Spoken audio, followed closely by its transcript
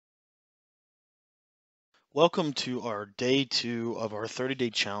Welcome to our day 2 of our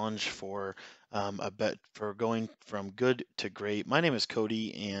 30-day challenge for a bet for going from good to great. My name is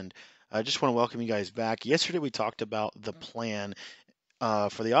Cody, and I just want to welcome you guys back. Yesterday we talked about the plan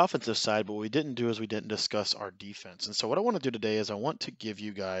for the offensive side, but what we didn't do is we didn't discuss our defense. And so what I want to do today is I want to give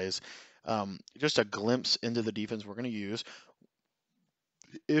you guys just a glimpse into the defense we're going to use.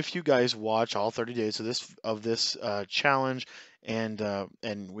 If you guys watch all 30 days of this challenge,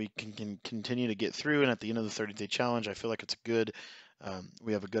 and we can continue to get through, and at the end of the 30-day challenge, I feel like it's a good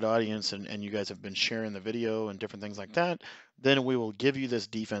we have a good audience, and you guys have been sharing the video and different things like that, then we will give you this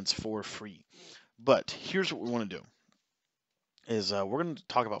defense for free. But here's what we want to do is we're going to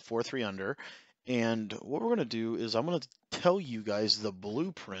talk about 4-3 under, and what we're going to do is I'm going to tell you guys the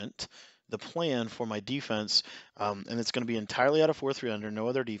blueprint, the plan for my defense, and it's going to be entirely out of 4-3 under, no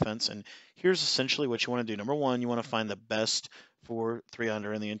other defense. And here's essentially what you want to do. Number one, you want to find the best 4-3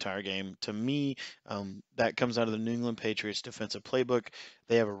 under in the entire game. To me, that comes out of the New England Patriots defensive playbook.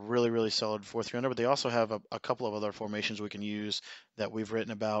 They have a really solid 4-3 under, but they also have a couple of other formations we can use that we've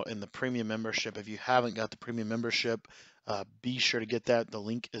written about in the premium membership. If you haven't got the premium membership, be sure to get that. The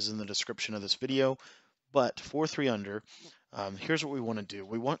link is in the description of this video. But 4-3 under, here's what we want to do.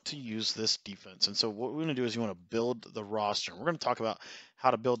 We want to use this defense. And so what we're going to do is you want to build the roster. We're going to talk about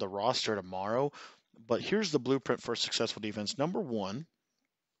how to build the roster tomorrow. But here's the blueprint for a successful defense. Number one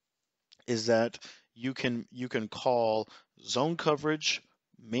is that you can call zone coverage,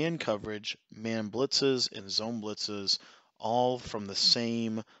 man blitzes, and zone blitzes all from the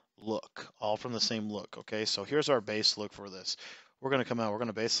same look. Okay, so here's our base look for this. We're going to come out, we're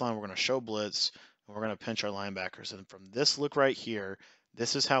going to baseline, we're going to show blitz, and we're going to pinch our linebackers. And from this look right here,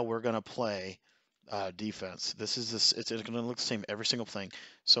 this is how we're going to play defense. It's going to look the same every single thing.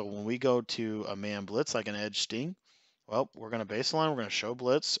 So when we go to a man blitz like an edge sting, well, we're going to baseline, we're going to show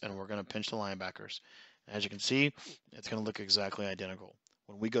blitz, and we're going to pinch the linebackers. And as you can see, it's going to look exactly identical.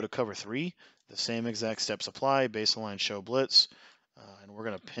 When we go to cover 3, the same exact steps apply, baseline, show blitz, and we're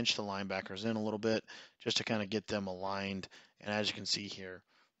going to pinch the linebackers in a little bit just to kind of get them aligned. And as you can see here,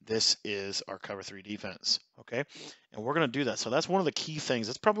 this is our cover 3 defense, okay? And we're going to do that. So that's one of the key things.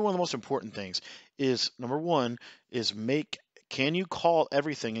 That's probably one of the most important things is, number one, is can you call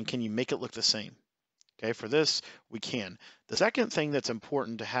everything and can you make it look the same? Okay, for this, we can. The second thing that's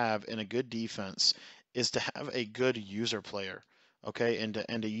important to have in a good defense is to have a good user player, okay,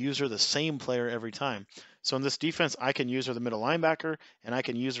 and to user the same player every time. So in this defense, I can user the middle linebacker, and I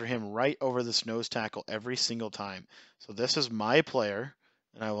can user him right over this nose tackle every single time. So this is my player,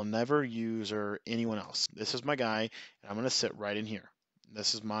 and I will never user anyone else. This is my guy, and I'm going to sit right in here.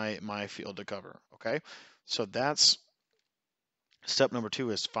 This is my field to cover, okay? So that's step number 2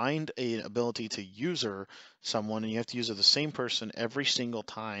 is find an ability to user someone, and you have to user the same person every single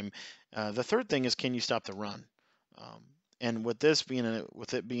time. The third thing is, can you stop the run? And with this being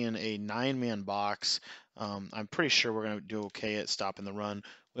with it being a 9-man box, I'm pretty sure we're going to do okay at stopping the run.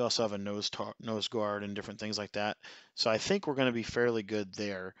 We also have a nose guard and different things like that, so I think we're going to be fairly good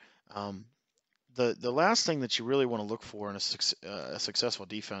there. The last thing that you really want to look for in a successful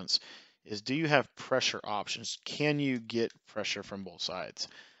defense is, do you have pressure options? Can you get pressure from both sides?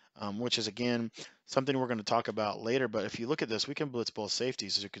 Which is, again, something we're going to talk about later. But if you look at this, we can blitz both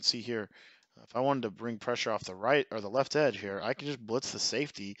safeties. As you can see here, if I wanted to bring pressure off the right or the left edge here, I can just blitz the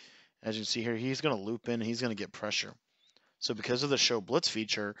safety. As you can see here, he's going to loop in and he's going to get pressure. So because of the show blitz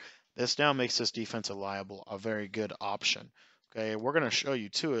feature, this now makes this defense a very good option. Okay, we're going to show you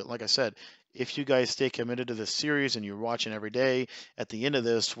too. Like I said, if you guys stay committed to this series and you're watching every day, at the end of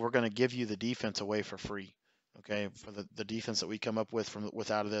this, we're going to give you the defense away for free. Okay, for the defense that we come up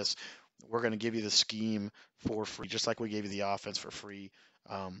with out of this, we're going to give you the scheme for free, just like we gave you the offense for free.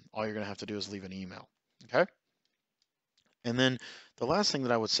 All you're going to have to do is leave an email. Okay. And then the last thing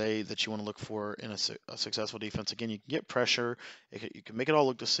that I would say that you want to look for in a successful defense, again, you can get pressure. You can make it all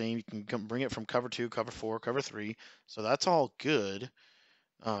look the same. You can bring it from cover 2, cover 4, cover 3. So that's all good.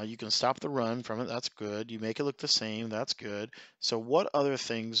 You can stop the run from it. That's good. You make it look the same. That's good. So what other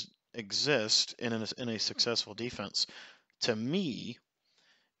things exist in a successful defense? To me,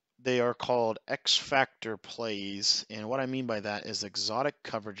 they are called X factor plays. And what I mean by that is exotic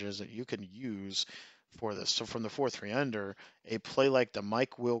coverages that you can use for this. So from the 4-3 under, a play like the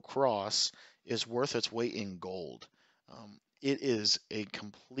Mike Will cross is worth its weight in gold. It is a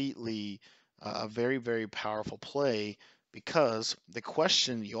very powerful play, because the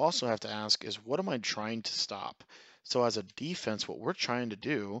question you also have to ask is, what am I trying to stop? So as a defense, what we're trying to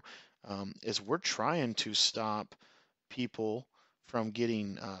do is we're trying to stop people from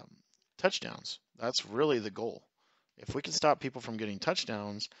getting touchdowns. That's really the goal. If we can stop people from getting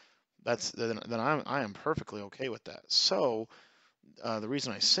touchdowns, then I am perfectly okay with that. So the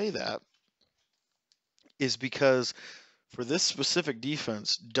reason I say that is because for this specific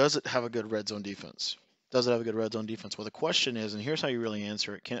defense, does it have a good red zone defense? Does it have a good red zone defense? Well, the question is, and here's how you really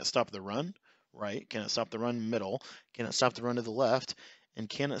answer it: can it stop the run? Right? Can it stop the run middle? Can it stop the run to the left? And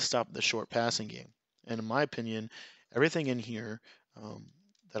can it stop the short passing game? And in my opinion, everything in here um,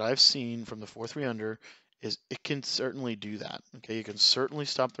 that I've seen from the 4-3 under is it can certainly do that. Okay, you can certainly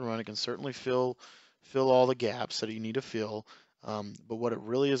stop the run. It can certainly fill all the gaps that you need to fill. But what it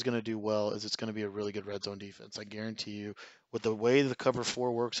really is going to do well is it's going to be a really good red zone defense. I guarantee you, with the way the cover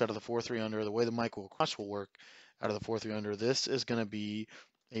four works out of the 4-3 under, the way the Michael cross will work out of the 4-3 under, this is going to be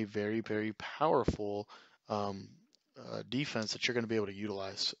a very, very powerful defense that you're going to be able to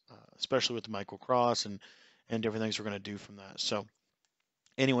utilize, especially with the Michael cross and different things we're going to do from that. So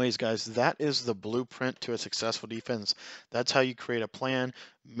anyways, guys, that is the blueprint to a successful defense. That's how you create a plan.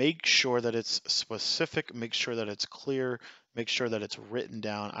 Make sure that it's specific, make sure that it's clear, make sure that it's written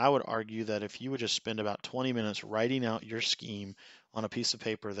down. I would argue that if you would just spend about 20 minutes writing out your scheme on a piece of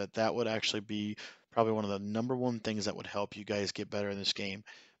paper, that would actually be probably one of the number one things that would help you guys get better in this game.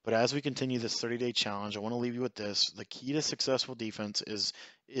 But as we continue this 30-day challenge, I want to leave you with this. The key to successful defense is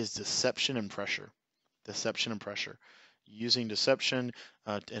deception and pressure. Deception and pressure. Using deception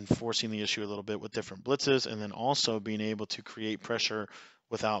and forcing the issue a little bit with different blitzes, and then also being able to create pressure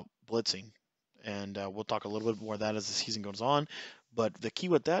without blitzing. And we'll talk a little bit more of that as the season goes on. But the key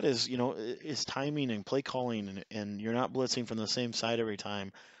with that is, is timing and play calling, and you're not blitzing from the same side every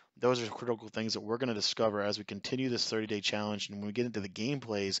time. Those are critical things that we're going to discover as we continue this 30-day challenge. And when we get into the game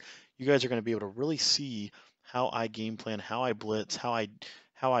plays, you guys are going to be able to really see how I game plan, how I blitz, how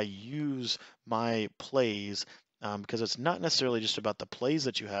I use my plays because it's not necessarily just about the plays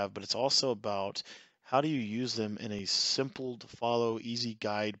that you have, but it's also about how do you use them in a simple to follow, easy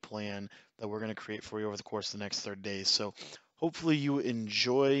guide plan that we're going to create for you over the course of the next 30 days. So hopefully you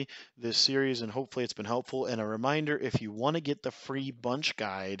enjoy this series and hopefully it's been helpful. And a reminder, if you want to get the free bunch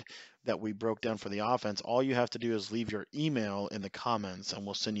guide that we broke down for the offense, all you have to do is leave your email in the comments and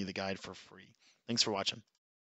we'll send you the guide for free. Thanks for watching.